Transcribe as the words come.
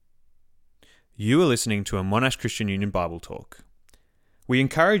You are listening to a Monash Christian Union Bible Talk. We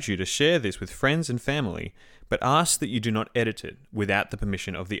encourage you to share this with friends and family, but ask that you do not edit it without the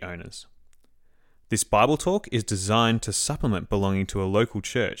permission of the owners. This Bible Talk is designed to supplement belonging to a local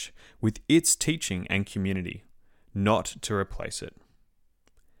church with its teaching and community, not to replace it.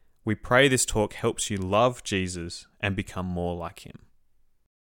 We pray this talk helps you love Jesus and become more like him.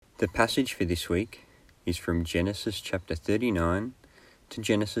 The passage for this week is from Genesis chapter 39 to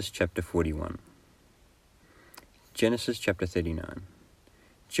Genesis chapter 41. Genesis chapter 39.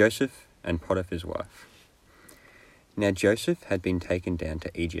 Joseph and Potiphar's wife. Now Joseph had been taken down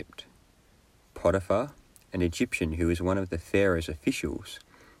to Egypt. Potiphar, an Egyptian who was one of the Pharaoh's officials,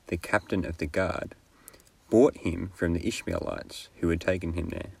 the captain of the guard, bought him from the Ishmaelites who had taken him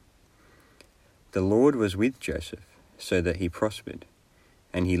there. The Lord was with Joseph, so that he prospered,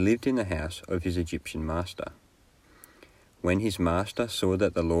 and he lived in the house of his Egyptian master. When his master saw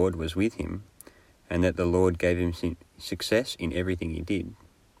that the Lord was with him, and that the Lord gave him success in everything he did,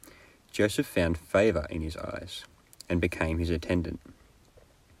 Joseph found favour in his eyes, and became his attendant.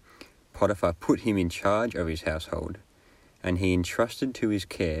 Potiphar put him in charge of his household, and he entrusted to his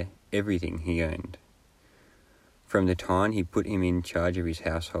care everything he owned. From the time he put him in charge of his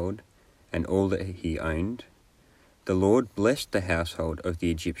household, and all that he owned, the Lord blessed the household of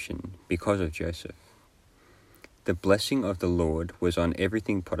the Egyptian because of Joseph. The blessing of the Lord was on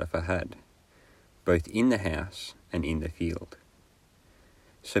everything Potiphar had, both in the house and in the field.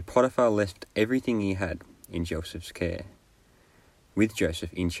 So Potiphar left everything he had in Joseph's care, with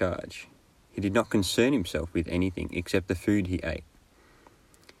Joseph in charge. He did not concern himself with anything except the food he ate.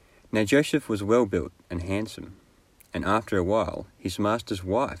 Now Joseph was well built and handsome, and after a while his master's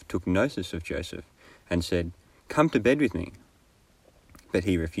wife took notice of Joseph and said, "Come to bed with me." But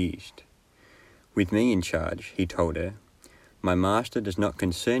he refused. "With me in charge," he told her, "my master does not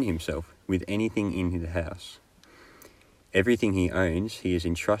concern himself with anything in the house. Everything he owns he has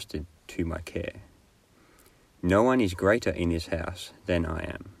entrusted to my care. No one is greater in his house than I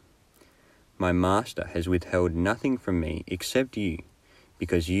am. My master has withheld nothing from me except you,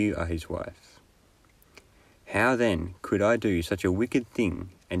 because you are his wife. How then could I do such a wicked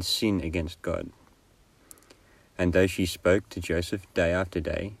thing and sin against God?" And though she spoke to Joseph day after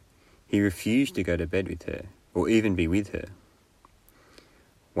day, he refused to go to bed with her, or even be with her.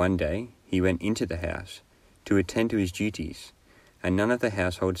 One day he went into the house to attend to his duties, and none of the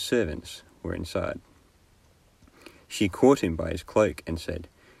household servants were inside. She caught him by his cloak and said,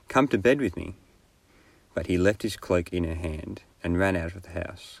 "Come to bed with me." But he left his cloak in her hand and ran out of the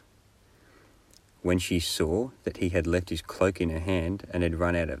house. When she saw that he had left his cloak in her hand and had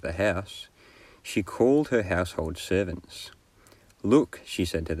run out of the house, she called her household servants. "Look," she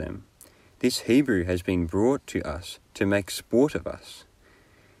said to them, "this Hebrew has been brought to us to make sport of us.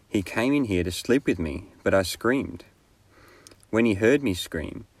 He came in here to sleep with me, but I screamed. When he heard me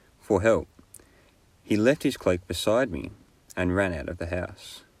scream for help, he left his cloak beside me and ran out of the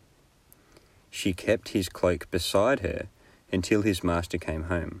house." She kept his cloak beside her until his master came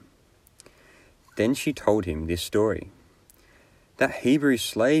home. Then she told him this story. "That Hebrew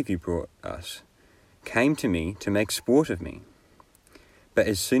slave you brought us came to me to make sport of me. But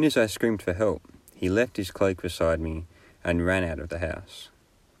as soon as I screamed for help, he left his cloak beside me and ran out of the house."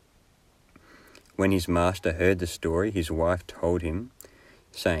 When his master heard the story his wife told him,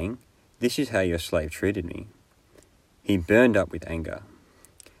 saying, "This is how your slave treated me," he burned up with anger.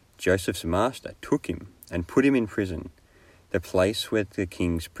 Joseph's master took him and put him in prison, the place where the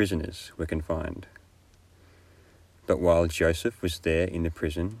king's prisoners were confined. But while Joseph was there in the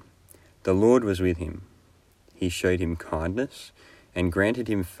prison, the Lord was with him. He showed him kindness and granted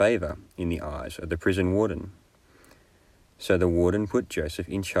him favour in the eyes of the prison warden. So the warden put Joseph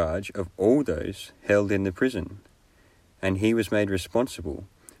in charge of all those held in the prison, and he was made responsible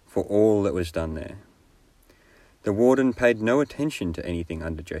for all that was done there. The warden paid no attention to anything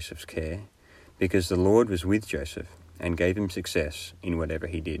under Joseph's care, because the Lord was with Joseph and gave him success in whatever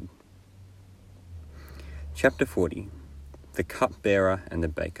he did. Chapter 40. The Cupbearer and the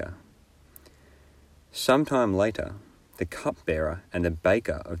Baker. Sometime later, the cupbearer and the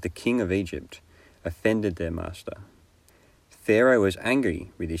baker of the king of Egypt offended their master. Pharaoh was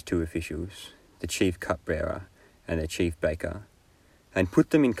angry with his two officials, the chief cupbearer and the chief baker, and put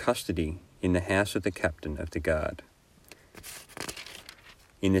them in custody in the house of the captain of the guard,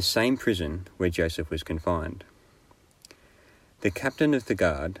 in the same prison where Joseph was confined. The captain of the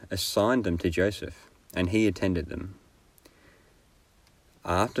guard assigned them to Joseph, and he attended them.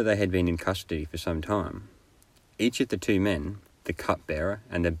 After they had been in custody for some time, each of the two men, the cupbearer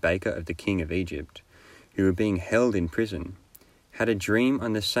and the baker of the king of Egypt, who were being held in prison, had a dream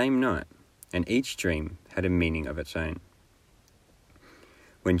on the same night and each dream had a meaning of its own.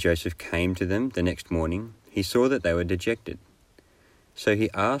 When Joseph came to them the next morning, he saw that they were dejected. So he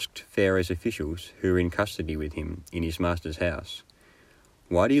asked Pharaoh's officials, who were in custody with him in his master's house,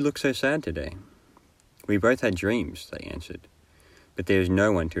 "Why do you look so sad today?" "We both had dreams," they answered, "but there is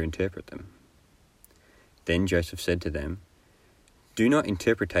no one to interpret them." Then Joseph said to them, "Do not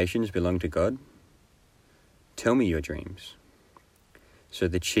interpretations belong to God? Tell me your dreams." So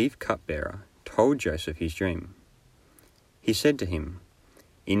the chief cupbearer told Joseph his dream. He said to him,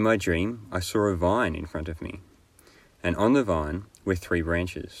 "In my dream I saw a vine in front of me, and on the vine were 3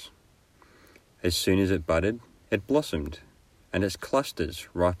 branches. As soon as it budded, it blossomed, and its clusters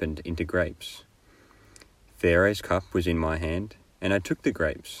ripened into grapes. Pharaoh's cup was in my hand, and I took the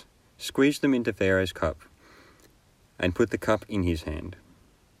grapes, squeezed them into Pharaoh's cup, and put the cup in his hand."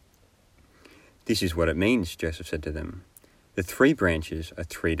 "This is what it means," Joseph said to them. "The 3 branches are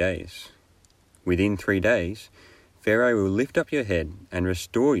 3 days. Within 3 days, Pharaoh will lift up your head and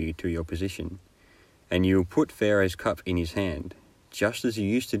restore you to your position, and you will put Pharaoh's cup in his hand, just as you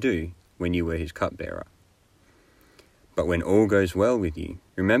used to do when you were his cupbearer. But when all goes well with you,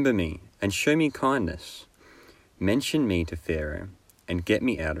 remember me and show me kindness. Mention me to Pharaoh and get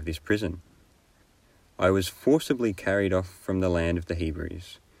me out of this prison. I was forcibly carried off from the land of the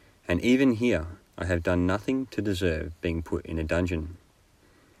Hebrews, and even here I have done nothing to deserve being put in a dungeon."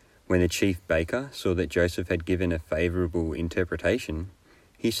 When the chief baker saw that Joseph had given a favourable interpretation,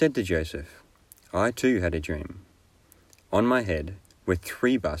 he said to Joseph, "I too had a dream. On my head were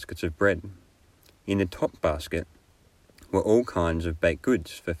 3 baskets of bread. In the top basket were all kinds of baked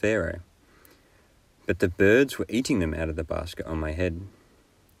goods for Pharaoh. But the birds were eating them out of the basket on my head."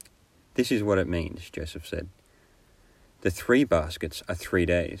 "This is what it means," Joseph said. "The 3 baskets are 3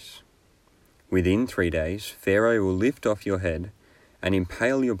 days. Within 3 days, Pharaoh will lift off your head and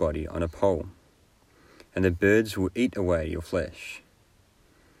impale your body on a pole, and the birds will eat away your flesh."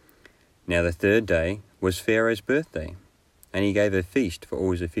 Now the 3rd day was Pharaoh's birthday, and he gave a feast for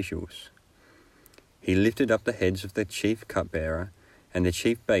all his officials. He lifted up the heads of the chief cupbearer and the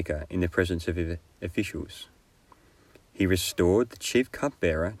chief baker in the presence of his officials. He restored the chief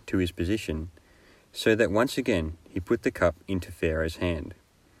cupbearer to his position, so that once again he put the cup into Pharaoh's hand.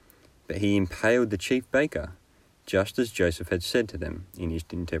 But he impaled the chief baker, just as Joseph had said to them in his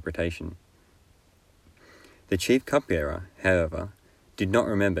interpretation. The chief cupbearer, however, did not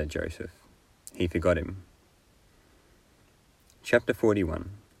remember Joseph. He forgot him. Chapter 41.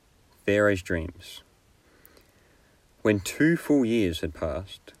 Pharaoh's Dreams. When 2 full years had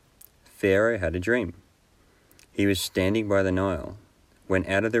passed, Pharaoh had a dream. He was standing by the Nile, when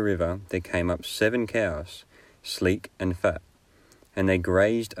out of the river there came up 7 cows, sleek and fat, and they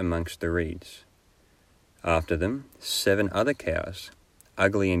grazed amongst the reeds. After them, 7 other cows,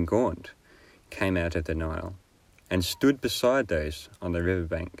 ugly and gaunt, came out of the Nile, and stood beside those on the river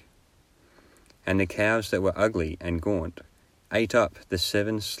bank. And the cows that were ugly and gaunt ate up the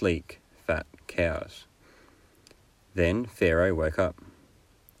 7 sleek, fat cows. Then Pharaoh woke up.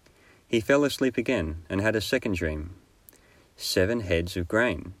 He fell asleep again and had a second dream. 7 heads of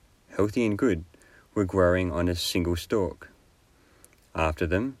grain, healthy and good, were growing on a single stalk. After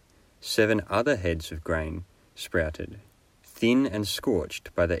them, 7 other heads of grain sprouted, thin and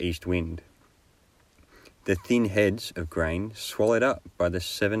scorched by the east wind. The thin heads of grain swallowed up by the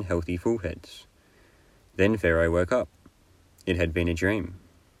 7 healthy full heads. Then Pharaoh woke up. It had been a dream.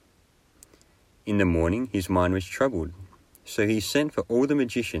 In the morning his mind was troubled, so he sent for all the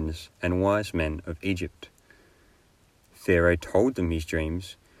magicians and wise men of Egypt. Pharaoh told them his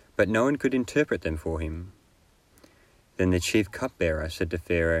dreams, but no one could interpret them for him. Then the chief cupbearer said to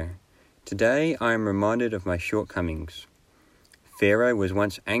Pharaoh, "Today I am reminded of my shortcomings. Pharaoh was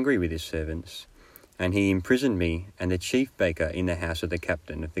once angry with his servants, and he imprisoned me and the chief baker in the house of the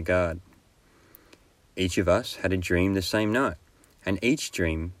captain of the guard. Each of us had a dream the same night, and each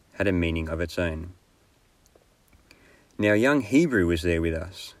dream had a meaning of its own. Now a young Hebrew was there with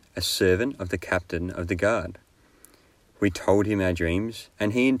us, a servant of the captain of the guard. We told him our dreams,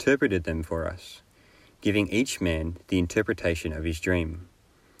 and he interpreted them for us, giving each man the interpretation of his dream.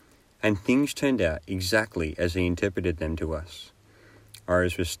 And things turned out exactly as he interpreted them to us. I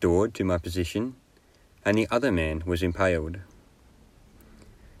was restored to my position, and the other man was impaled."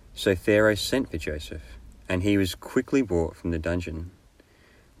 So Pharaoh sent for Joseph, and he was quickly brought from the dungeon.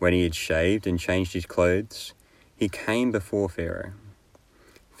 When he had shaved and changed his clothes, he came before Pharaoh.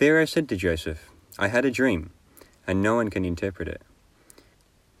 Pharaoh said to Joseph, "I had a dream, and no one can interpret it.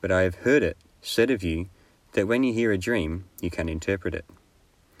 But I have heard it said of you that when you hear a dream, you can interpret it."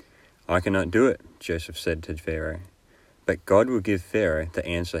 "I cannot do it," Joseph said to Pharaoh, but God will give Pharaoh the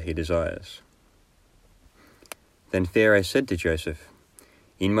answer he desires." Then Pharaoh said to Joseph,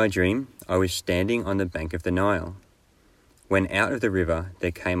 "In my dream I was standing on the bank of the Nile, when out of the river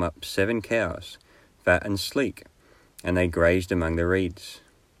there came up 7 cows, fat and sleek, and they grazed among the reeds.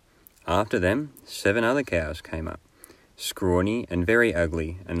 After them 7 other cows came up, scrawny and very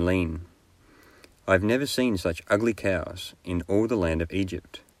ugly and lean. I've never seen such ugly cows in all the land of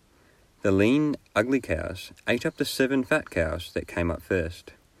Egypt. The lean, ugly cows ate up the 7 fat cows that came up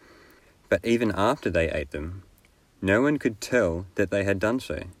first. But even after they ate them, no one could tell that they had done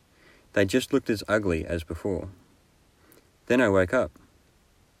so. They just looked as ugly as before. Then I woke up.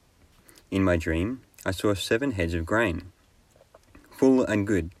 In my dream, I saw 7 heads of grain, full and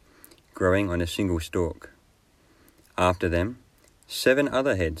good, growing on a single stalk. After them, 7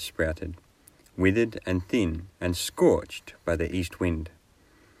 other heads sprouted, withered and thin and scorched by the east wind.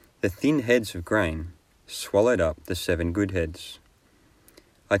 The thin heads of grain swallowed up the 7 good heads.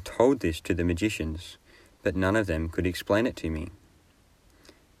 I told this to the magicians, but none of them could explain it to me."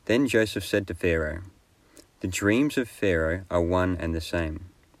 Then Joseph said to Pharaoh, "The dreams of Pharaoh are one and the same.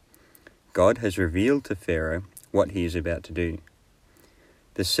 God has revealed to Pharaoh what he is about to do.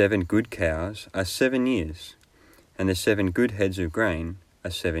 The 7 good cows are 7 years, and the 7 good heads of grain are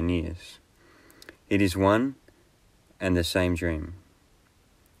 7 years. It is one and the same dream.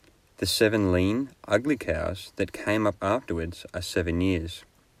 The 7 lean, ugly cows that came up afterwards are 7 years,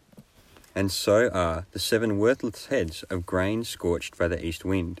 and so are the 7 worthless heads of grain scorched by the east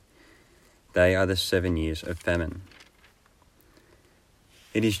wind. They are the 7 years of famine.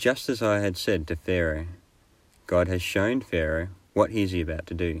 It is just as I had said to Pharaoh. God has shown Pharaoh what he is about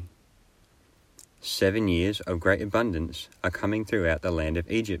to do. 7 years of great abundance are coming throughout the land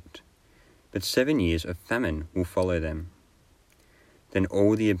of Egypt, but 7 years of famine will follow them. Then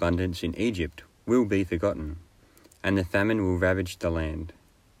all the abundance in Egypt will be forgotten, and the famine will ravage the land.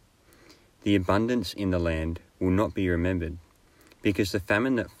 The abundance in the land will not be remembered, because the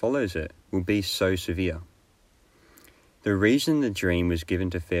famine that follows it will be so severe. The reason the dream was given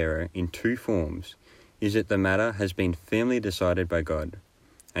to Pharaoh in 2 forms is that the matter has been firmly decided by God,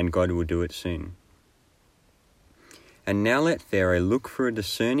 and God will do it soon. And now let Pharaoh look for a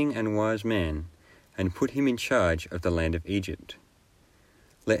discerning and wise man, and put him in charge of the land of Egypt.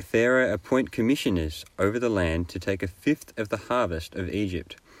 Let Pharaoh appoint commissioners over the land to take 1/5 of the harvest of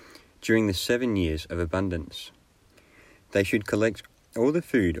Egypt during the 7 years of abundance. They should collect all the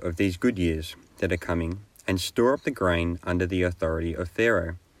food of these good years that are coming and store up the grain under the authority of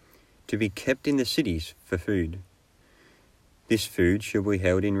Pharaoh, to be kept in the cities for food. This food shall be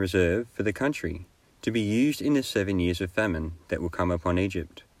held in reserve for the country, to be used in the 7 years of famine that will come upon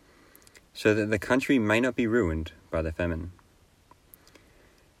Egypt, so that the country may not be ruined by the famine."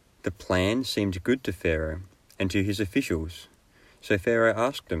 The plan seemed good to Pharaoh and to his officials, so Pharaoh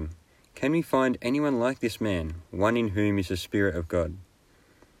asked them, "Can we find anyone like this man, one in whom is the Spirit of God?"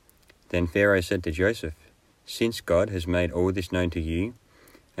 Then Pharaoh said to Joseph, "Since God has made all this known to you,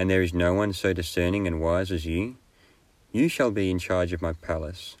 and there is no one so discerning and wise as you, you shall be in charge of my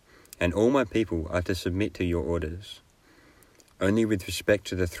palace, and all my people are to submit to your orders. Only with respect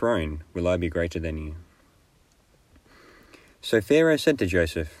to the throne will I be greater than you." So Pharaoh said to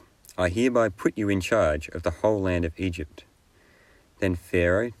Joseph, "I hereby put you in charge of the whole land of Egypt." Then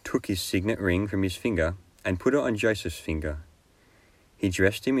Pharaoh took his signet ring from his finger and put it on Joseph's finger. He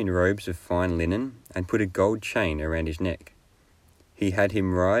dressed him in robes of fine linen and put a gold chain around his neck. He had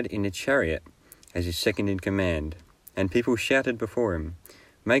him ride in a chariot as his second in command, and people shouted before him,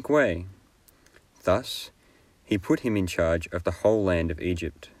 "Make way!" Thus he put him in charge of the whole land of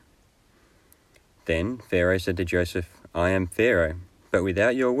Egypt. Then Pharaoh said to Joseph, "I am Pharaoh, but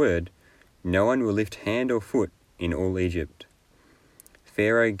without your word, no one will lift hand or foot in all Egypt."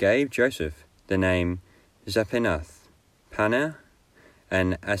 Pharaoh gave Joseph the name Zaphenath, Paneah,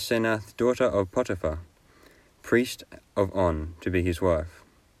 and Asenath, daughter of Potiphar, priest of On, to be his wife.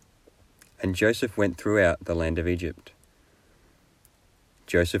 And Joseph went throughout the land of Egypt.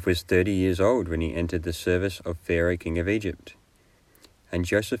 Joseph was 30 years old when he entered the service of Pharaoh king of Egypt. And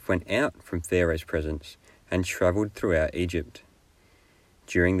Joseph went out from Pharaoh's presence and travelled throughout Egypt.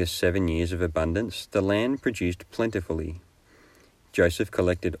 During the 7 years of abundance, the land produced plentifully. Joseph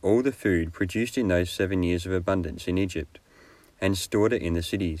collected all the food produced in those 7 years of abundance in Egypt, and stored it in the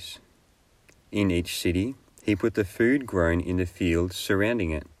cities. In each city, he put the food grown in the fields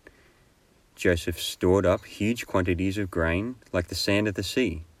surrounding it. Joseph stored up huge quantities of grain, like the sand of the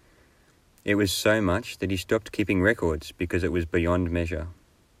sea. It was so much that he stopped keeping records because it was beyond measure.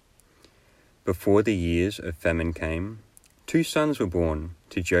 Before the years of famine came, 2 sons were born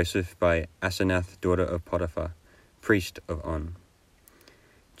to Joseph by Asenath, daughter of Potiphar, priest of On.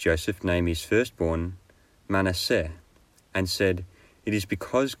 Joseph named his firstborn Manasseh, and said, "It is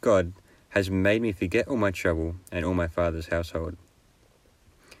because God has made me forget all my trouble and all my father's household."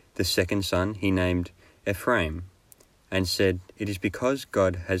 The second son he named Ephraim, and said, "It is because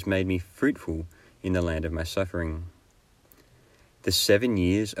God has made me fruitful in the land of my suffering." The 7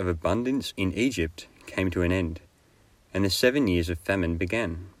 years of abundance in Egypt came to an end, and the 7 years of famine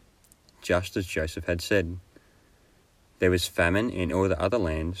began, just as Joseph had said. There was famine in all the other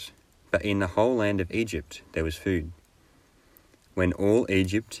lands, but in the whole land of Egypt there was food. When all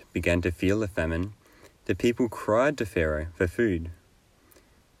Egypt began to feel the famine, the people cried to Pharaoh for food.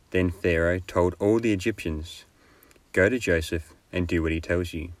 Then Pharaoh told all the Egyptians, "Go to Joseph and do what he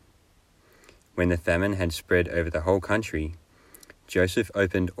tells you." When the famine had spread over the whole country, Joseph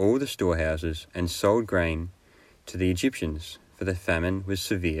opened all the storehouses and sold grain to the Egyptians, for the famine was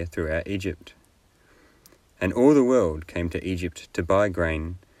severe throughout Egypt. And all the world came to Egypt to buy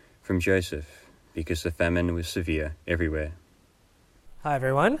grain from Joseph, because the famine was severe everywhere. Hi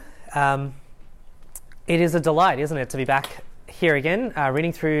everyone. It is a delight, isn't it, to be back here again,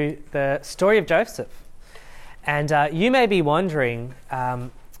 reading through the story of Joseph. And you may be wondering,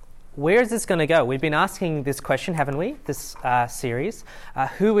 where is this going to go? We've been asking this question, haven't we, this series?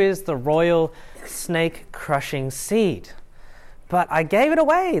 Who is the royal snake-crushing seed? But I gave it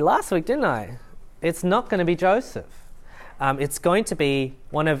away last week, didn't I? It's not going to be Joseph. It's going to be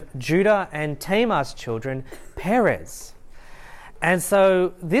one of Judah and Tamar's children, Perez. And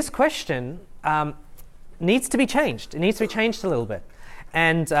so this question needs to be changed. It needs to be changed a little bit.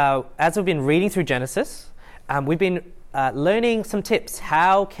 And as we've been reading through Genesis, we've been learning some tips.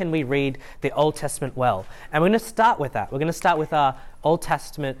 How can we read the Old Testament well? And we're going to start with that. We're going to start with our Old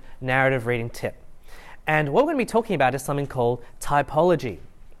Testament narrative reading tip. And what we're going to be talking about is something called typology.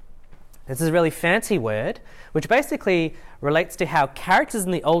 This is a really fancy word, which basically relates to how characters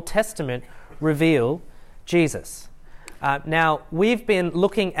in the Old Testament reveal Jesus. Now, we've been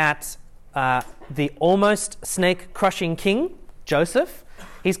looking at the almost snake-crushing king, Joseph.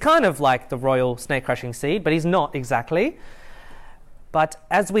 He's kind of like the royal snake-crushing seed, but he's not exactly. But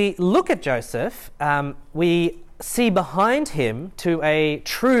as we look at Joseph, we see behind him to a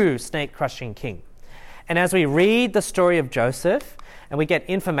true snake-crushing king. And as we read the story of Joseph and we get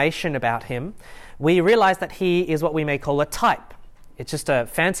information about him, we realize that he is what we may call a type. It's just a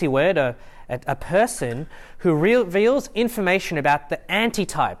fancy word, a person who reveals information about the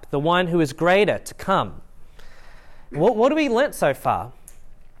antitype, the one who is greater to come. What have we learnt so far?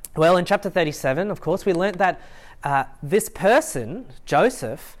 Well, in chapter 37, of course, we learnt that this person,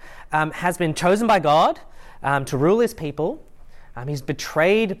 Joseph, has been chosen by God to rule his people. He's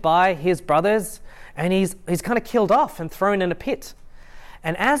betrayed by his brothers, and he's kind of killed off and thrown in a pit.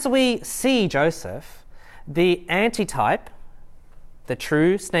 And as we see Joseph, the antitype, the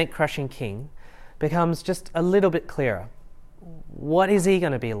true snake-crushing king, becomes just a little bit clearer. What is he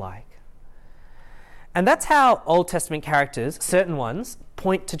going to be like? And that's how Old Testament characters, certain ones,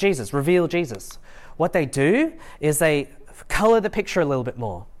 point to Jesus, reveal Jesus. What they do is they color the picture a little bit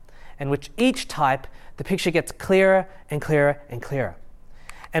more, and with each type, the picture gets clearer and clearer and clearer.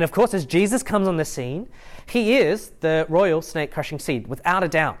 And of course, as Jesus comes on the scene, he is the royal snake-crushing seed, without a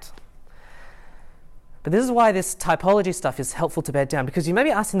doubt. But this is why this typology stuff is helpful to bed down, because you may be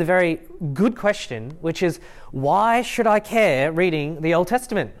asking the very good question, which is, why should I care reading the Old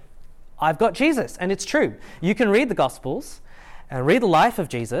Testament? I've got Jesus, and it's true. You can read the Gospels and read the life of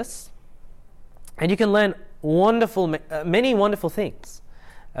Jesus, and you can learn many wonderful things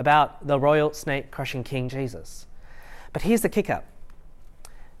about the royal snake-crushing King Jesus. But here's the kicker.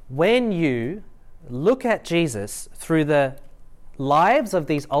 When you look at Jesus through the lives of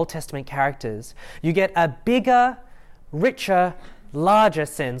these Old Testament characters, you get a bigger, richer, larger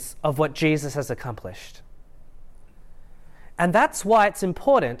sense of what Jesus has accomplished. And that's why it's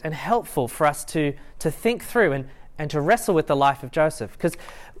important and helpful for us to think through and to wrestle with the life of Joseph. Because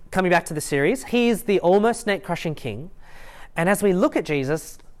coming back to the series, he's the almost snake-crushing king. And as we look at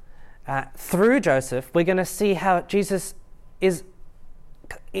Jesus through Joseph, we're going to see how Jesus is,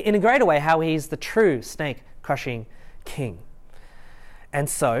 in a greater way, how he's the true snake-crushing king. And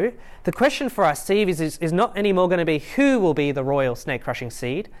so the question for us, Steve, is not anymore going to be who will be the royal snake-crushing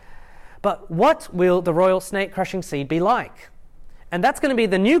seed, but what will the royal snake-crushing seed be like? And that's going to be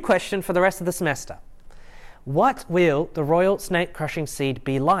the new question for the rest of the semester. What will the royal snake-crushing seed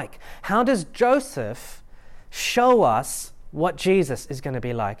be like? How does Joseph show us what Jesus is going to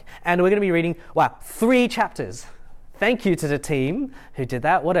be like? And we're going to be reading, 3 chapters. Thank you to the team who did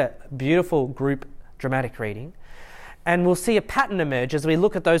that. What a beautiful group dramatic reading. And we'll see a pattern emerge as we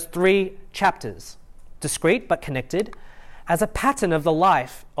look at those 3 chapters. discrete but connected, as a pattern of the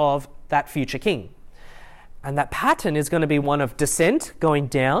life of that future king. And that pattern is going to be one of descent, going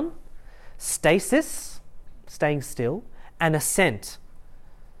down, stasis, staying still, and ascent,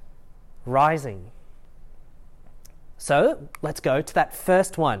 rising. So let's go to that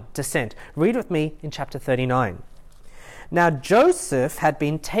first one, descent. Read with me in chapter 39. Now Joseph had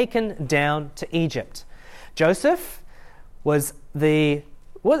been taken down to Egypt. Joseph was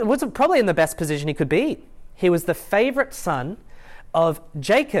probably in the best position he could be. He was the favorite son of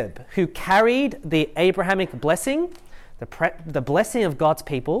Jacob, who carried the Abrahamic blessing, the blessing of God's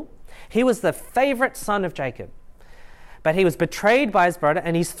people. He was the favorite son of Jacob. But he was betrayed by his brother,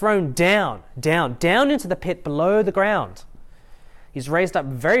 and he's thrown down into the pit below the ground. He's raised up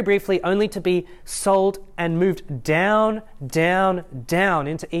very briefly, only to be sold and moved down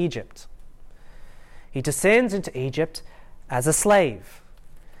into Egypt. He descends into Egypt as a slave,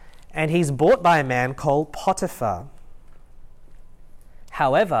 and he's bought by a man called Potiphar.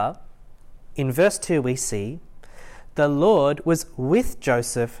 However, in verse 2 we see, the Lord was with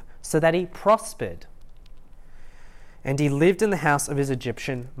Joseph so that he prospered, and he lived in the house of his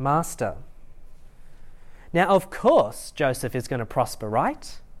Egyptian master. Now, of course, Joseph is going to prosper,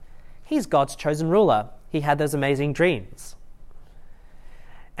 right? He's God's chosen ruler. He had those amazing dreams.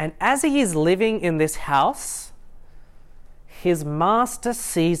 And as he is living in this house, his master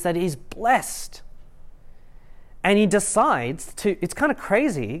sees that he's blessed. And he decides to, it's kind of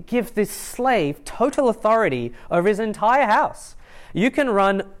crazy, give this slave total authority over his entire house. You can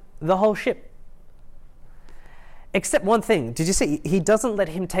run the whole ship. Except one thing. Did you see? He doesn't let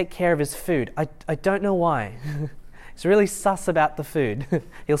him take care of his food. I don't know why. He's really sus about the food.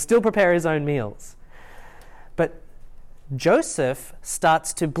 He'll still prepare his own meals. But Joseph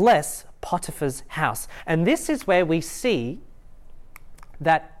starts to bless Potiphar's house. And this is where we see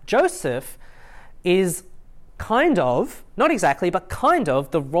that Joseph is kind of, not exactly, but kind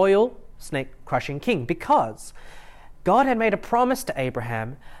of the royal snake-crushing king, because God had made a promise to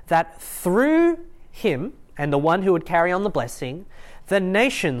Abraham that through him, and the one who would carry on the blessing, the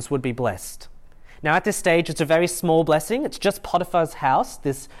nations would be blessed. Now at this stage, it's a very small blessing. It's just Potiphar's house,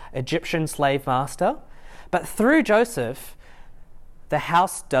 this Egyptian slave master. But through Joseph, the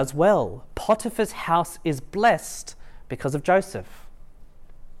house does well. Potiphar's house is blessed because of Joseph.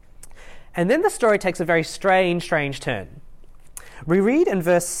 And then the story takes a very strange turn. We read in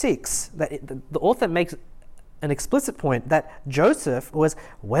verse 6 that the author makes an explicit point that Joseph was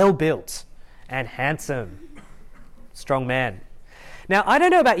well built and handsome, strong man. Now, I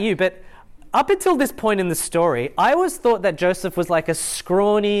don't know about you, but up until this point in the story, I always thought that Joseph was like a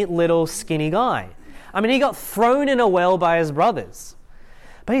scrawny, little, skinny guy. I mean, he got thrown in a well by his brothers.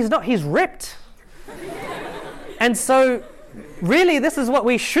 But he's not, he's ripped. And so, really, this is what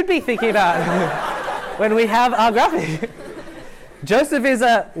we should be thinking about when we have our graphic. Joseph is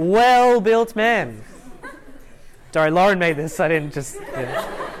a well-built man. Sorry, Lauren made this, so I didn't just...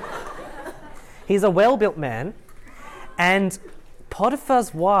 He's a well-built man, and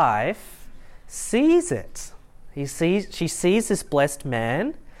Potiphar's wife sees it. She sees this blessed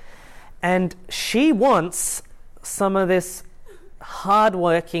man, and she wants some of this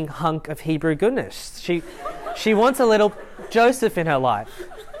hard-working hunk of Hebrew goodness. She wants a little Joseph in her life.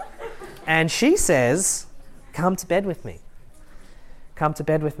 And she says, "Come to bed with me. Come to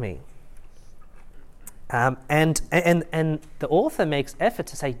bed with me." And the author makes effort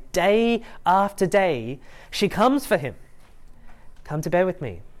to say, day after day, she comes for him. Come to bed with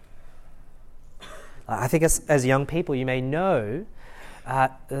me. I think as young people, you may know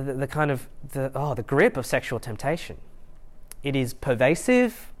the grip of sexual temptation. It is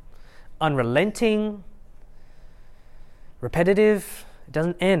pervasive, unrelenting, repetitive. It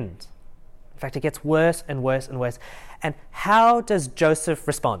doesn't end. In fact, it gets worse and worse and worse. And how does Joseph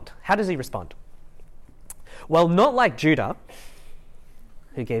respond? How does he respond? Well, not like Judah,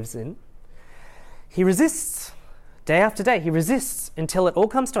 who gives in. He resists. Day after day, he resists until it all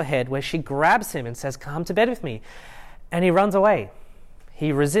comes to a head where she grabs him and says, "Come to bed with me." And he runs away.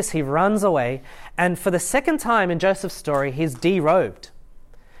 He resists, he runs away. And for the second time in Joseph's story, he's derobed.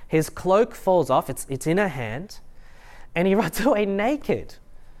 His cloak falls off, it's in her hand, and he runs away naked.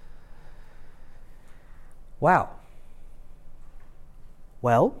 Wow.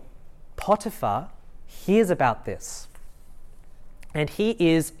 Well, Potiphar hears about this. And he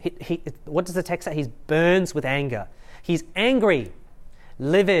what does the text say? He burns with anger. He's angry,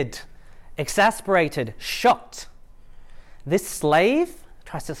 livid, exasperated, shocked. This slave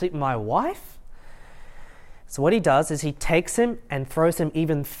tries to sleep with my wife? So what he does is he takes him and throws him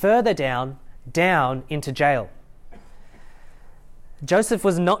even further down into jail. Joseph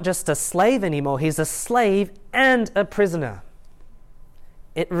was not just a slave anymore, he's a slave and a prisoner.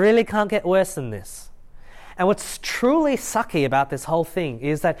 It really can't get worse than this. And what's truly sucky about this whole thing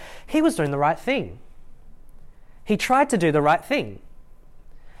is that he was doing the right thing. He tried to do the right thing.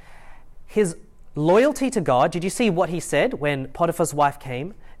 His loyalty to God, did you see what he said when Potiphar's wife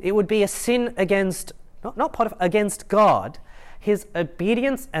came? It would be a sin against, not Potiphar, against God. His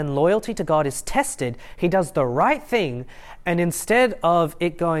obedience and loyalty to God is tested. He does the right thing, and instead of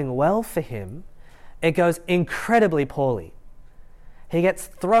it going well for him, it goes incredibly poorly. He gets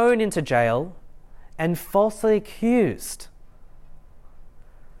thrown into jail and falsely accused.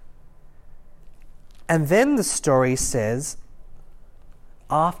 And then the story says,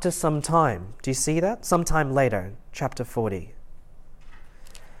 after some time, do you see that? Sometime later, chapter 40.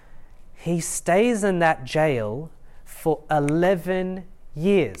 He stays in that jail for 11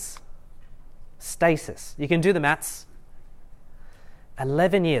 years. Stasis. You can do the maths.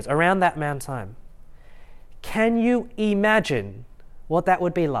 11 years, around that amount of time. Can you imagine what that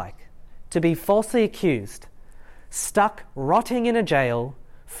would be like? To be falsely accused, stuck rotting in a jail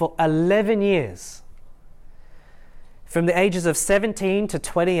for 11 years. From the ages of 17 to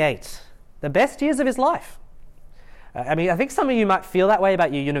 28. The best years of his life. I think some of you might feel that way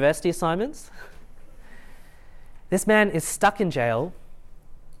about your university assignments. This man is stuck in jail,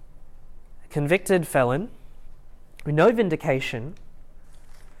 a convicted felon, with no vindication.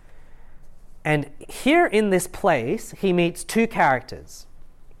 And here in this place, he meets two characters.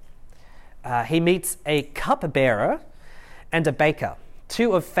 He meets a cupbearer and a baker,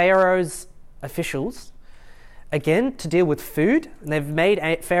 two of Pharaoh's officials, again, to deal with food. And they've made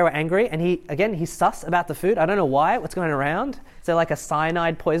Pharaoh angry, and he's sus about the food. I don't know why, what's going around. Is there like a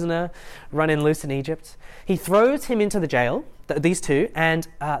cyanide poisoner running loose in Egypt? He throws him into the jail, these two, and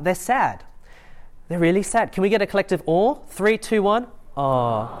they're sad. They're really sad. Can we get a collective awe? 3, 2, 1.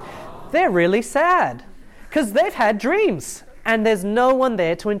 Oh, they're really sad because they've had dreams and there's no one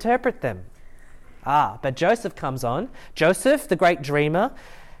there to interpret them. But Joseph comes on. Joseph, the great dreamer,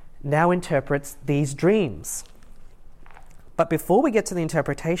 now interprets these dreams. But before we get to the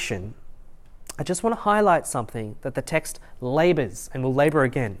interpretation, I just want to highlight something that the text labors and will labor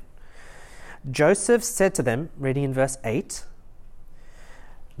again. Joseph said to them, reading in verse 8,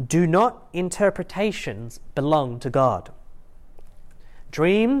 "Do not interpretations belong to God?"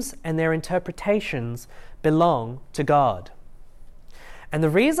 Dreams and their interpretations belong to God. And the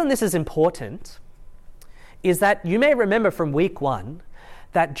reason this is important is that you may remember from week 1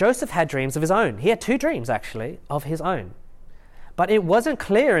 that Joseph had dreams of his own. He had 2 dreams, actually, of his own. But it wasn't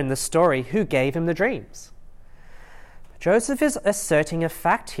clear in the story who gave him the dreams. Joseph is asserting a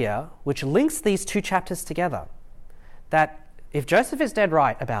fact here which links these 2 chapters together. That if Joseph is dead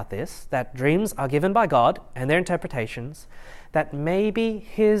right about this, that dreams are given by God and their interpretations, that maybe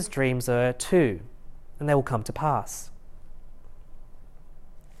his dreams are too, and they will come to pass.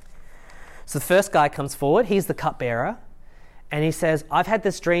 So the first guy comes forward, he's the cupbearer, and he says, "I've had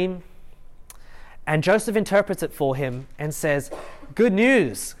this dream," and Joseph interprets it for him and says, "Good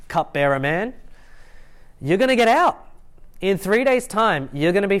news, cupbearer man, you're going to get out. In 3 days' time,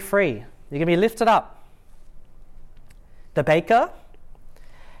 you're going to be free. You're going to be lifted up." The baker,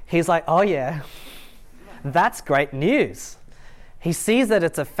 he's like, "Oh yeah, that's great news." He sees that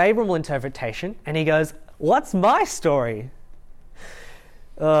it's a favorable interpretation and he goes, "What's my story?"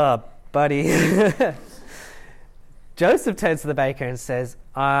 Oh, buddy. Joseph turns to the baker and says,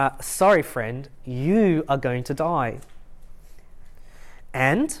 "Sorry, friend, you are going to die."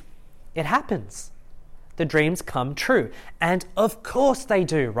 And it happens. The dreams come true. And of course they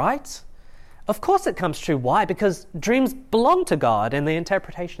do, right? Of course it comes true. Why? Because dreams belong to God and the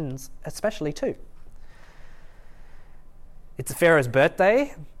interpretations especially too. It's Pharaoh's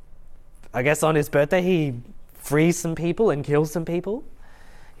birthday. I guess on his birthday he frees some people and kills some people.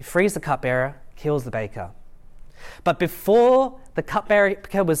 He frees the cupbearer, kills the baker. But before the cupbearer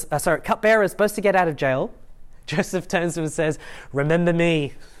is supposed to get out of jail, Joseph turns to him and says, "Remember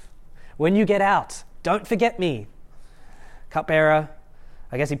me. When you get out, don't forget me." Cupbearer,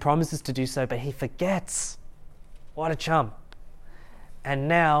 I guess he promises to do so, but he forgets. What a chump. And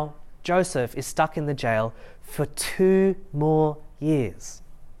now Joseph is stuck in the jail for 2 more years.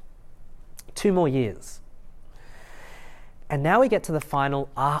 2 more years. And now we get to the final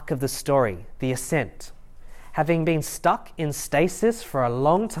arc of the story, the ascent. Having been stuck in stasis for a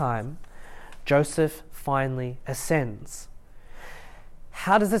long time, Joseph finally ascends.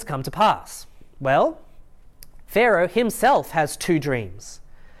 How does this come to pass? Well, Pharaoh himself has 2 dreams,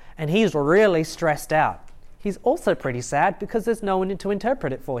 and he's really stressed out. He's also pretty sad because there's no one to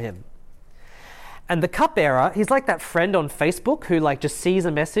interpret it for him. And the cupbearer, he's like that friend on Facebook who like just sees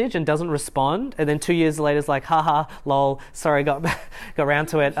a message and doesn't respond, and then 2 years later is like, haha, lol, sorry, got around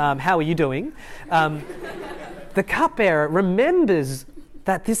to it. How are you doing? The cupbearer remembers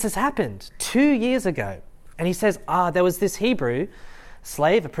that this has happened 2 years ago. And he says, there was this Hebrew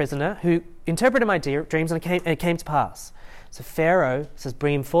slave, a prisoner, who interpreted my dreams, and it came to pass. So Pharaoh says,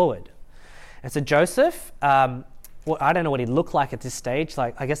 bring him forward. And so Joseph, I don't know what he looked like at this stage.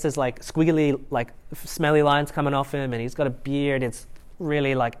 Like, I guess there's like squiggly, like smelly lines coming off him, and he's got a beard. It's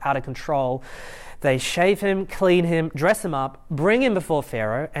really like out of control. They shave him, clean him, dress him up, bring him before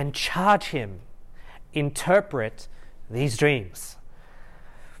Pharaoh, and charge him, interpret these dreams.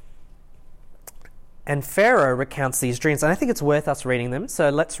 And Pharaoh recounts these dreams, and I think it's worth us reading them.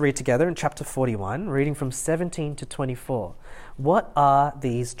 So let's read together in chapter 41, reading from 17 to 24. What are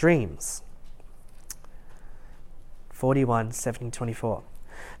these dreams? 41, 17, 24.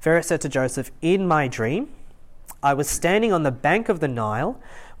 Pharaoh said to Joseph, in my dream, I was standing on the bank of the Nile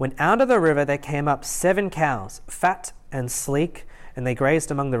when out of the river there came up 7 cows, fat and sleek, and they grazed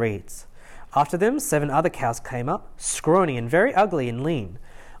among the reeds. After them, 7 other cows came up, scrawny and very ugly and lean.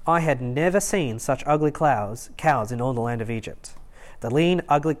 I had never seen such ugly cows in all the land of Egypt. The lean,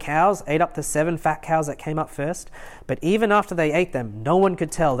 ugly cows ate up the 7 fat cows that came up first, but even after they ate them, no one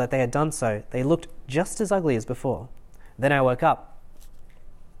could tell that they had done so. They looked just as ugly as before. Then I woke up.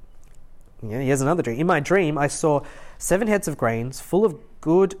 Here's another dream. In my dream, I saw 7 heads of grains, full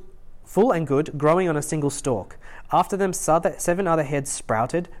and good, growing on a single stalk. After them, 7 other heads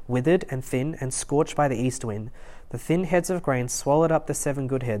sprouted, withered and thin, and scorched by the east wind. The thin heads of grain swallowed up the 7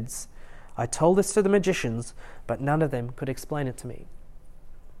 good heads. I told this to the magicians, but none of them could explain it to me.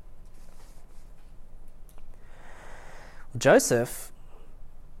 Joseph,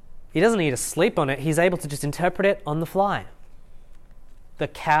 he doesn't need to sleep on it. He's able to just interpret it on the fly. The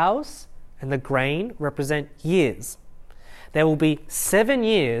cows and the grain represent years. There will be 7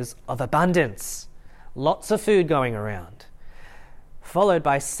 years of abundance, lots of food going around, followed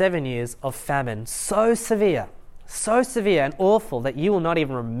by 7 years of famine, so severe and awful that you will not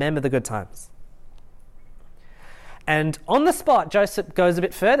even remember the good times. And on the spot, Joseph goes a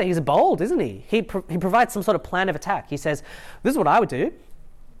bit further. He's bold, isn't he? He provides some sort of plan of attack. He says, this is what I would do.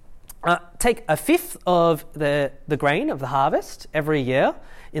 Take 1/5 of the grain of the harvest every year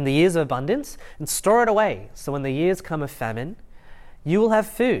in the years of abundance and store it away. So when the years come of famine, you will have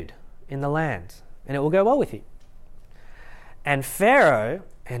food in the land and it will go well with you. And Pharaoh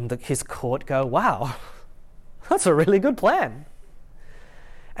and his court go, wow, that's a really good plan.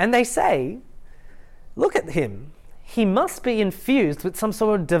 And they say, look at him. He must be infused with some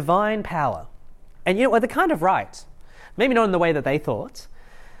sort of divine power. And you know, they're kind of right. Maybe not in the way that they thought,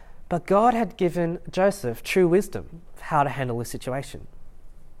 but God had given Joseph true wisdom of how to handle this situation.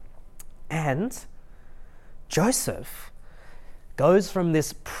 And Joseph goes from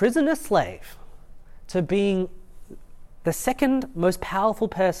this prisoner slave to being the second most powerful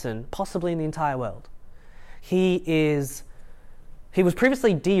person possibly in the entire world. He was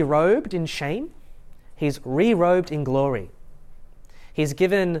previously derobed in shame. He's re-robed in glory. He's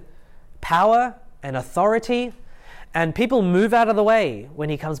given power and authority, and people move out of the way when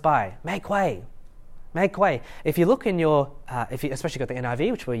he comes by. Make way. Make way. If you look in your, if you especially got the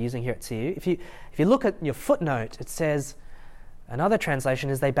NIV, which we're using here at CU, if you look at your footnote, it says, another translation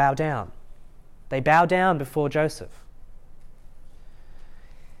is they bow down. They bow down before Joseph.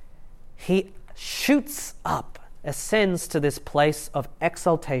 He shoots up, ascends to this place of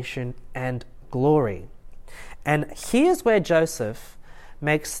exaltation and glory. And here's where Joseph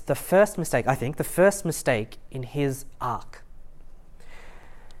makes the first mistake, I think, the first mistake in his arc.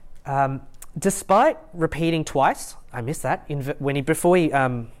 Despite repeating twice, I missed that, before he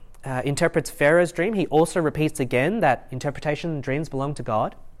interprets Pharaoh's dream, he also repeats again that interpretation and dreams belong to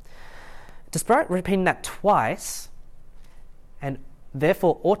God. Despite repeating that twice, and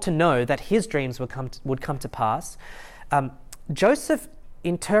therefore ought to know that his dreams would come to pass, Joseph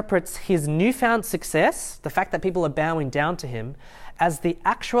interprets his newfound success, the fact that people are bowing down to him, as the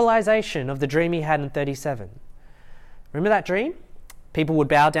actualization of the dream he had in 37. Remember that dream? People would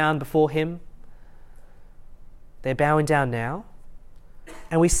bow down before him. They're bowing down now.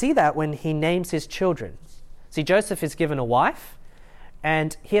 And we see that when he names his children. See, Joseph is given a wife,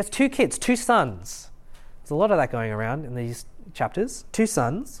 and he has 2 kids, 2 sons. There's a lot of that going around in these chapters. 2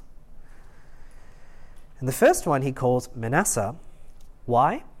 sons. And the first one he calls Manasseh.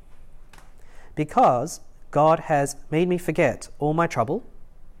 Why? Because God has made me forget all my trouble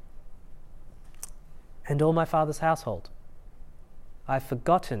and all my father's household. I've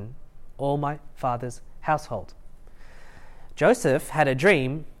forgotten all my father's household. Joseph had a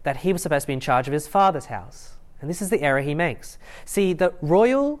dream that he was supposed to be in charge of his father's house. And this is the error he makes. See, the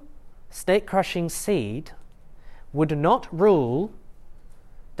royal snake-crushing seed would not rule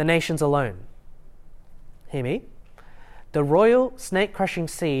the nations alone. Hear me? The royal snake-crushing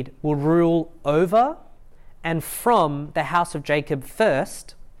seed will rule over and from the house of Jacob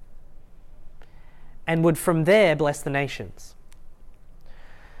first, and would from there bless the nations.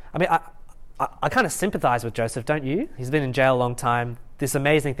 I mean, I kind of sympathize with Joseph, don't you? He's been in jail a long time. This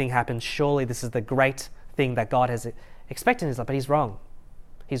amazing thing happens. Surely this is the great thing that God has expected in his life, but he's wrong.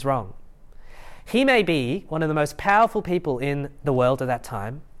 He's wrong. He may be one of the most powerful people in the world at that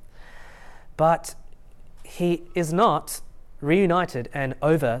time, but he is not reunited and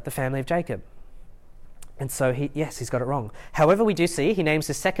over the family of Jacob. And so he's got it wrong. However, we do see he names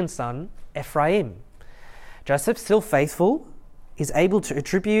his second son Ephraim. Joseph, still faithful, is able to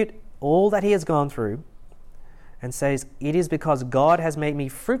attribute all that he has gone through and says, "It is because God has made me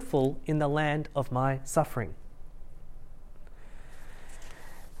fruitful in the land of my suffering."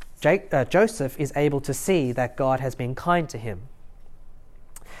 Joseph is able to see that God has been kind to him.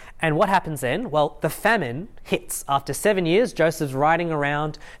 And what happens then? Well, the famine hits. After 7 years, Joseph's riding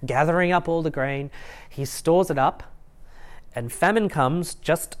around, gathering up all the grain. He stores it up, and famine comes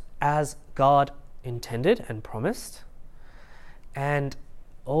just as God intended and promised. And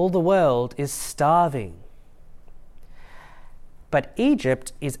all the world is starving. But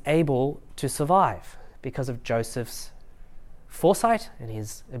Egypt is able to survive because of Joseph's foresight and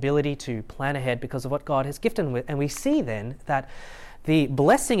his ability to plan ahead because of what God has gifted him with. And we see then that the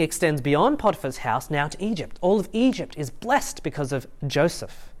blessing extends beyond Potiphar's house now to Egypt. All of Egypt is blessed because of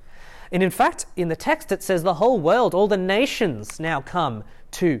Joseph. And in fact, in the text it says the whole world, all the nations now come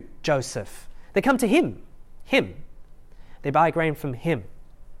to Joseph. They come to him. They buy grain from him.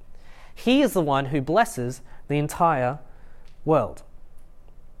 He is the one who blesses the entire world.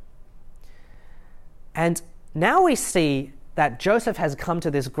 And now we see that Joseph has come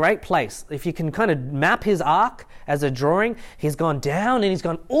to this great place. If you can kind of map his arc as a drawing, he's gone down and he's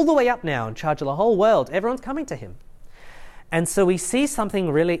gone all the way up now in charge of the whole world. Everyone's coming to him. And so we see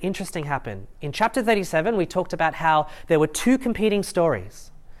something really interesting happen. In chapter 37, we talked about how there were two competing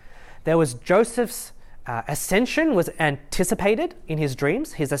stories. There was Joseph's ascension was anticipated in his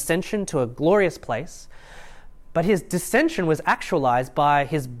dreams, his ascension to a glorious place, but his descension was actualized by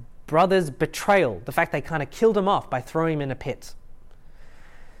his brother's betrayal, the fact they kind of killed him off by throwing him in a pit.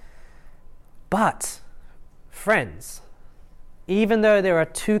 But, friends, even though there are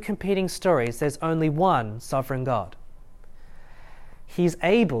two competing stories, there's only one sovereign God. He's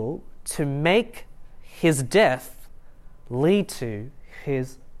able to make his death lead to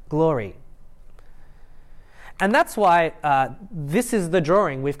his glory. And that's why this is the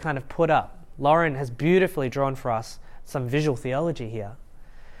drawing we've kind of put up. Lauren has beautifully drawn for us some visual theology here.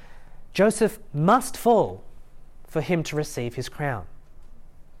 Joseph must fall for him to receive his crown.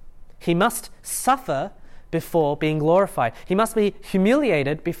 He must suffer before being glorified. He must be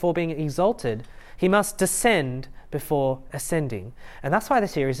humiliated before being exalted. He must descend before ascending. And that's why the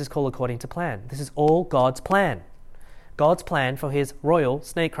series is called According to Plan. This is all God's plan. God's plan for his royal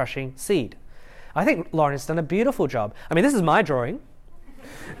snake-crushing seed. I think Lauren has done a beautiful job. I mean, this is my drawing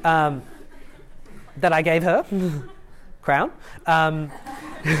that I gave her. Crown.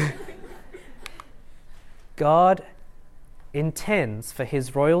 God intends for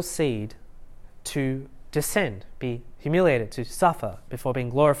his royal seed to descend, be humiliated, to suffer before being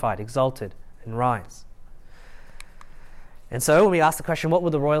glorified, exalted, and rise. And so when we ask the question, what will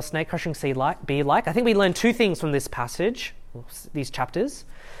the royal snake-crushing seed be like? I think we learn two things from this passage, these chapters.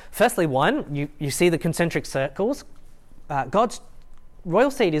 Firstly, one, you see the concentric circles. God's royal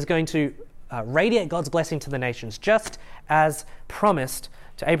seed is going to radiate God's blessing to the nations, just as promised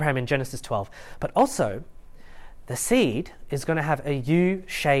to Abraham in Genesis 12. But also, the seed is going to have a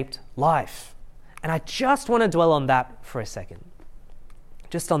U-shaped life. And I just want to dwell on that for a second.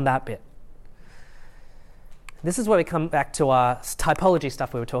 Just on that bit. This is where we come back to our typology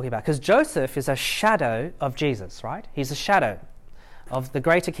stuff we were talking about. Because Joseph is a shadow of Jesus, right? He's a shadow of the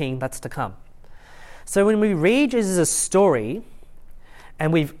greater king that's to come. So when we read Jesus' story,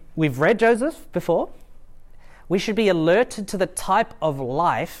 and we've read Joseph before, we should be alerted to the type of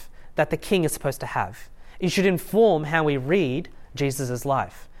life that the king is supposed to have. It should inform how we read Jesus'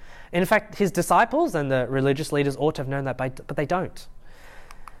 life. In fact, his disciples and the religious leaders ought to have known that, but they don't.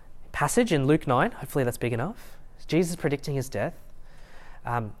 Passage in Luke 9, hopefully that's big enough. Jesus predicting his death.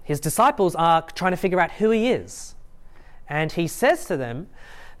 His disciples are trying to figure out who he is. And he says to them,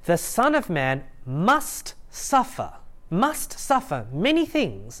 the Son of Man must suffer must suffer many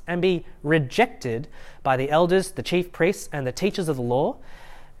things and be rejected by the elders, the chief priests, and the teachers of the law.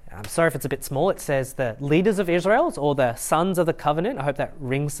 I'm sorry if it's a bit small. It says the leaders of Israel or the sons of the covenant. I hope that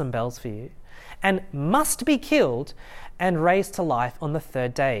rings some bells for you. And must be killed and raised to life on the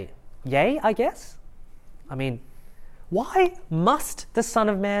third day. Yea, I guess? I mean, why must the Son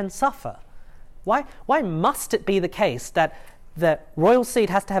of Man suffer? Why must it be the case that the royal seed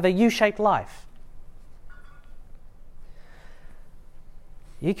has to have a U-shaped life?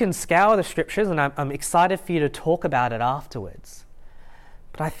 You can scour the scriptures, and I'm excited for you to talk about it afterwards.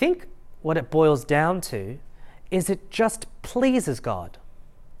 But I think what it boils down to is it just pleases God.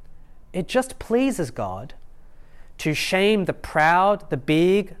 It just pleases God to shame the proud, the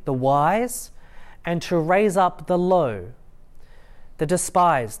big, the wise, and to raise up the low, the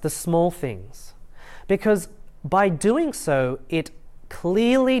despised, the small things. Because by doing so, it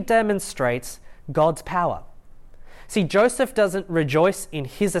clearly demonstrates God's power. See, Joseph doesn't rejoice in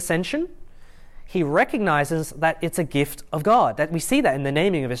his ascension. He recognizes that it's a gift of God. That we see that in the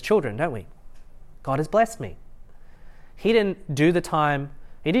naming of his children, don't we? God has blessed me. He didn't do the time.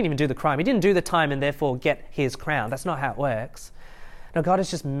 He didn't even do the crime. He didn't do the time and therefore get his crown. That's not how it works. No, God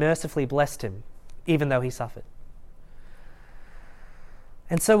has just mercifully blessed him, even though he suffered.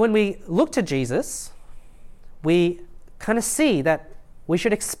 And so when we look to Jesus, we kind of see that we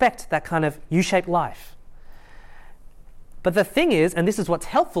should expect that kind of U-shaped life. But the thing is, and this is what's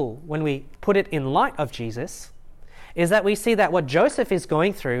helpful when we put it in light of Jesus, is that we see that what Joseph is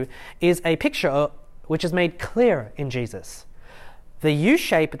going through is a picture which is made clearer in Jesus. The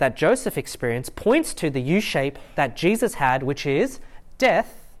U-shape that Joseph experienced points to the U-shape that Jesus had, which is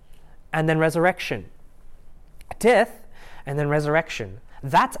death and then resurrection. Death and then resurrection.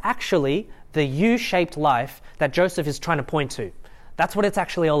 That's actually the U-shaped life that Joseph is trying to point to. That's what it's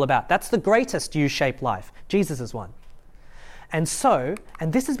actually all about. That's the greatest U-shaped life. Jesus is one. And so,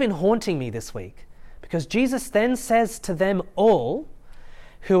 and this has been haunting me this week, because Jesus then says to them all,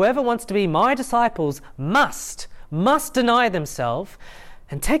 whoever wants to be my disciples must deny themselves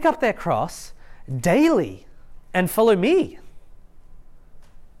and take up their cross daily and follow me.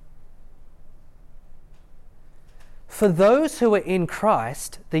 For those who are in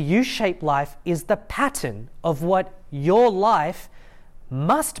Christ, the U-shaped life is the pattern of what your life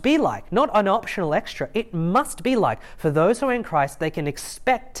must be like, not an optional extra. It must be like. For those who are in Christ, they can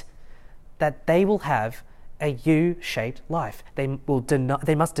expect that they will have a U-shaped life. They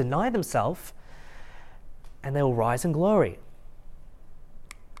must deny themselves, and they will rise in glory.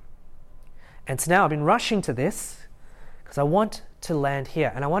 And so now I've been rushing to this because I want to land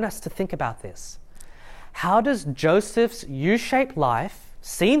here, and I want us to think about this. How does Joseph's U-shaped life,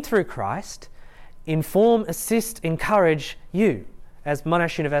 seen through Christ, inform, assist, encourage you as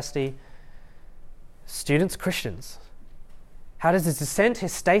Monash University students, Christians? How does his descent,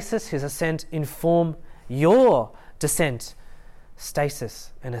 his stasis, his ascent inform your descent,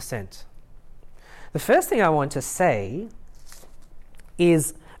 stasis, and ascent? The first thing I want to say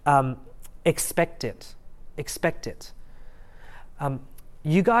is expect it. Expect it.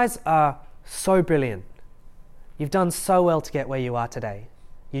 You guys are so brilliant. You've done so well to get where you are today.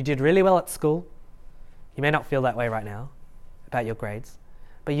 You did really well at school. You may not feel that way right now about your grades,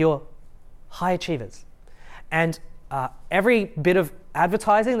 but you're high achievers. And every bit of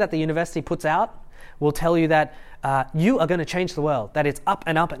advertising that the university puts out will tell you that you are going to change the world, that it's up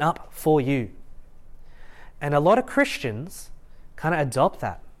and up and up for you. And a lot of Christians kind of adopt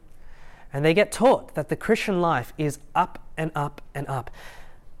that. And they get taught that the Christian life is up and up and up.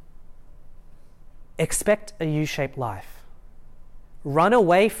 Expect a U-shaped life. Run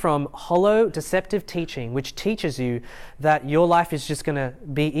away from hollow, deceptive teaching, which teaches you that your life is just going to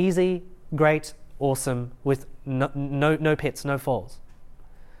be easy, great, awesome, with no pits, no falls.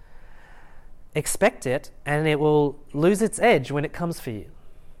 Expect it, and it will lose its edge when it comes for you.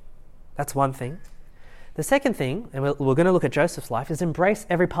 That's one thing. The second thing, and we're going to look at Joseph's life, is embrace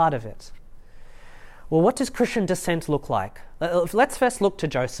every part of it. Well, what does Christian descent look like? Let's first look to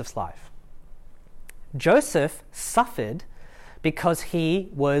Joseph's life. Joseph suffered because he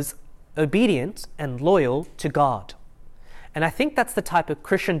was obedient and loyal to God. And I think that's the type of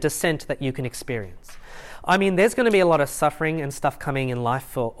Christian descent that you can experience. I mean, there's going to be a lot of suffering and stuff coming in life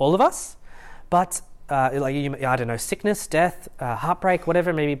for all of us, but sickness, death, heartbreak,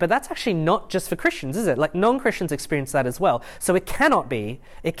 whatever it may be, but that's actually not just for Christians, is it? Like, non-Christians experience that as well. So it cannot be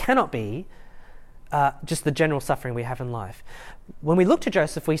just the general suffering we have in life. When we look to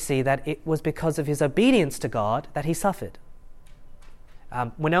Joseph, we see that it was because of his obedience to God that he suffered.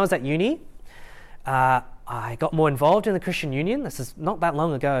 When I was at uni, I got more involved in the Christian Union. This is not that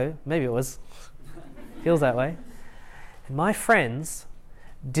long ago. Maybe it was. Feels that way. my friends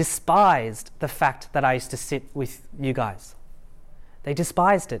despised the fact that I used to sit with you guys. They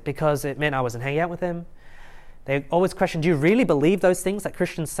despised it because it meant I wasn't hanging out with them. They always questioned, do you really believe those things that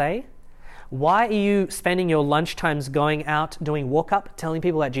Christians say? Why are you spending your lunchtimes going out, doing walk-up, telling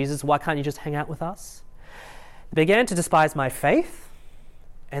people about Jesus? Why can't you just hang out with us? They began to despise my faith,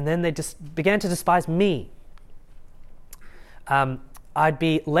 and then they just began to despise me. I'd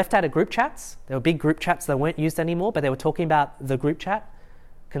be left out of group chats. There were big group chats that weren't used anymore, but they were talking about the group chat,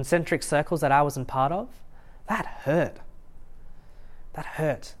 concentric circles that I wasn't part of. That hurt. That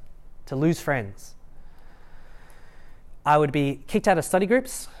hurt, to lose friends. I would be kicked out of study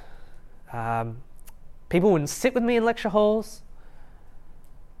groups. People wouldn't sit with me in lecture halls.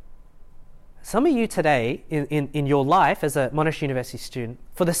 Some of you today, in your life as a Monash University student,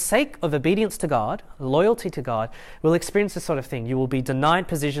 for the sake of obedience to God, loyalty to God, will experience this sort of thing. You will be denied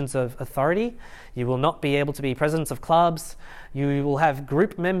positions of authority. You will not be able to be presidents of clubs. You will have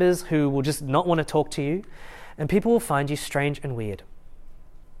group members who will just not want to talk to you. And people will find you strange and weird.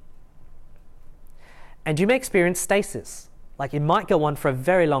 And you may experience stasis. Like, it might go on for a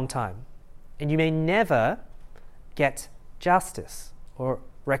very long time. And you may never get justice or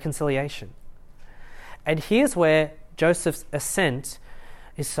reconciliation. And here's where Joseph's ascent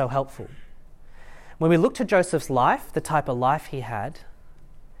is so helpful. When we look to Joseph's life, the type of life he had,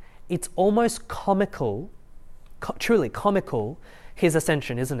 it's almost comical, truly comical, his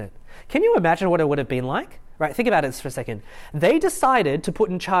ascension, isn't it? Can you imagine what it would have been like? Right, think about it for a second. They decided to put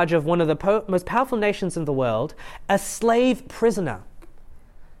in charge of one of the most powerful nations in the world a slave prisoner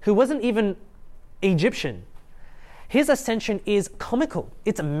who wasn't even Egyptian. His ascension is comical.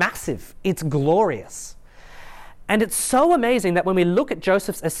 It's massive. It's glorious. And it's so amazing that when we look at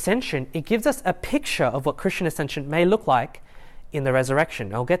Joseph's ascension, it gives us a picture of what Christian ascension may look like in the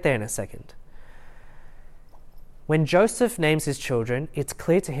resurrection. I'll get there in a second. When Joseph names his children, it's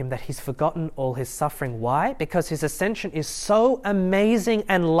clear to him that he's forgotten all his suffering. Why? Because his ascension is so amazing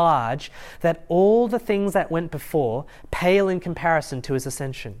and large that all the things that went before pale in comparison to his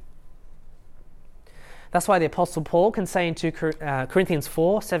ascension. That's why the Apostle Paul can say in 2 Corinthians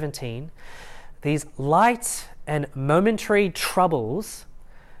 4:17, these light and momentary troubles,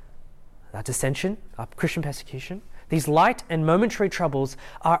 that dissension, Christian persecution, these light and momentary troubles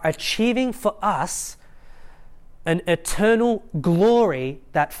are achieving for us an eternal glory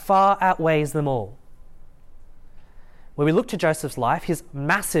that far outweighs them all. When we look to Joseph's life, his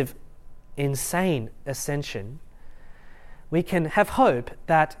massive, insane ascension, we can have hope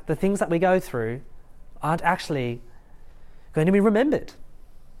that the things that we go through aren't actually going to be remembered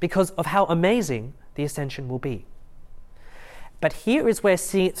because of how amazing the ascension will be. But here is where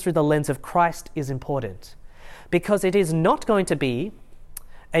seeing it through the lens of Christ is important, because it is not going to be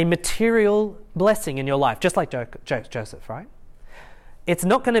a material blessing in your life, just like Joseph, right? It's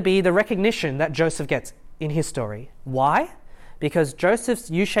not going to be the recognition that Joseph gets in his story. Why? Because Joseph's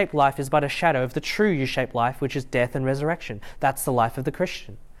U-shaped life is but a shadow of the true U-shaped life, which is death and resurrection. That's the life of the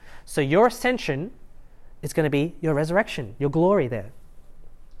Christian. So your ascension is going to be your resurrection, your glory there.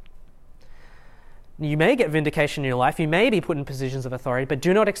 You may get vindication in your life, you may be put in positions of authority, but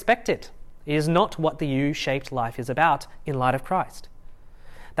do not expect it. It is not what the U-shaped life is about in light of Christ.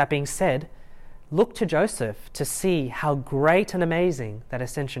 That being said, look to Joseph to see how great and amazing that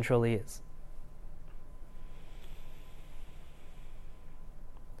ascension truly is.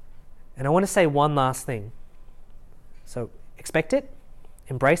 And I want to say one last thing. So expect it,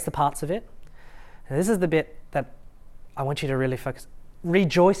 embrace the parts of it. And this is the bit that I want you to really focus.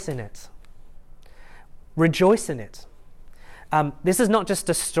 Rejoice in it. Rejoice in it. This is not just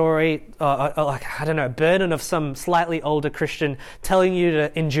a story, a burden of some slightly older Christian telling you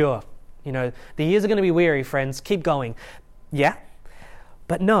to endure. You know, the years are going to be weary, friends. Keep going. Yeah?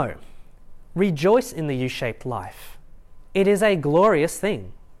 But no. Rejoice in the U-shaped life. It is a glorious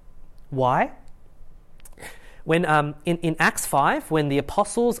thing. Why? When in Acts 5, when the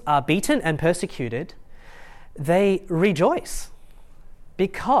apostles are beaten and persecuted, they rejoice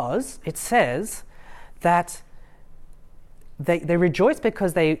because it says that they rejoice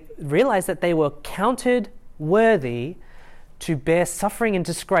because they realize that they were counted worthy to bear suffering and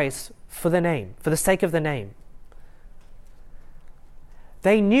disgrace for the name, for the sake of the name.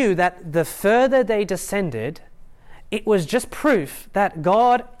 They knew that the further they descended, it was just proof that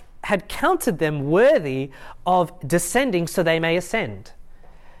God had counted them worthy of descending so they may ascend.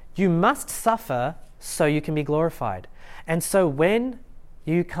 You must suffer so you can be glorified. And so when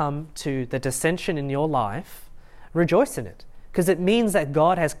you come to the descension in your life, rejoice in it, because it means that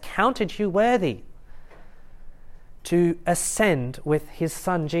God has counted you worthy to ascend with his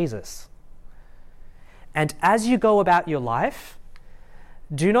son Jesus. And as you go about your life,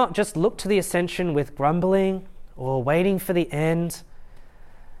 do not just look to the ascension with grumbling or waiting for the end.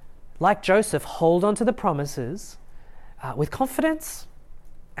 Like Joseph, hold on to the promises with confidence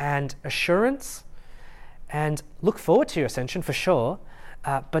and assurance, and look forward to your ascension for sure,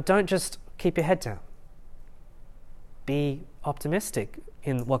 but don't just keep your head down. Be optimistic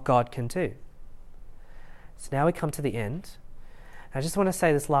in what God can do. So now we come to the end. I just want to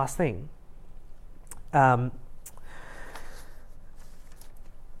say this last thing. The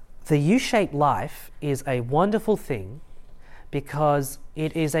U-shaped life is a wonderful thing because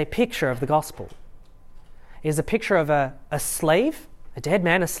it is a picture of the gospel. It is a picture of a slave, a dead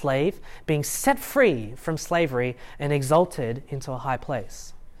man, a slave, being set free from slavery and exalted into a high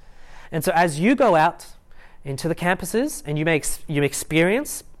place. And so as you go out into the campuses and you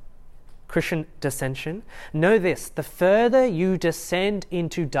experience Christian dissension, know this: the further you descend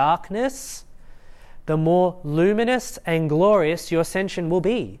into darkness, the more luminous and glorious your ascension will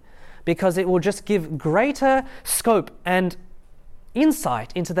be, because it will just give greater scope and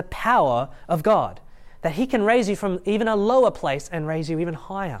insight into the power of God, that He can raise you from even a lower place and raise you even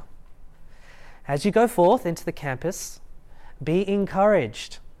higher. As you go forth into the campus, be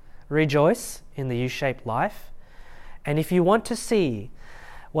encouraged. Rejoice in the U-shaped life. And if you want to see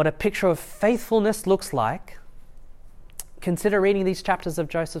what a picture of faithfulness looks like, consider reading these chapters of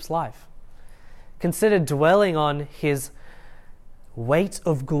Joseph's life. Consider dwelling on his weight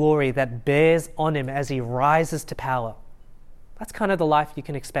of glory that bears on him as he rises to power. That's kind of the life you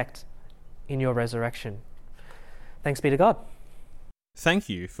can expect in your resurrection. Thanks be to God. Thank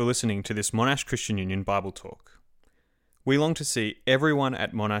you for listening to this Monash Christian Union Bible Talk. We long to see everyone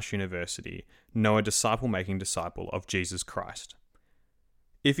at Monash University know a disciple-making disciple of Jesus Christ.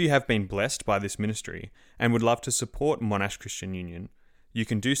 If you have been blessed by this ministry and would love to support Monash Christian Union, you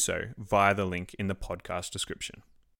can do so via the link in the podcast description.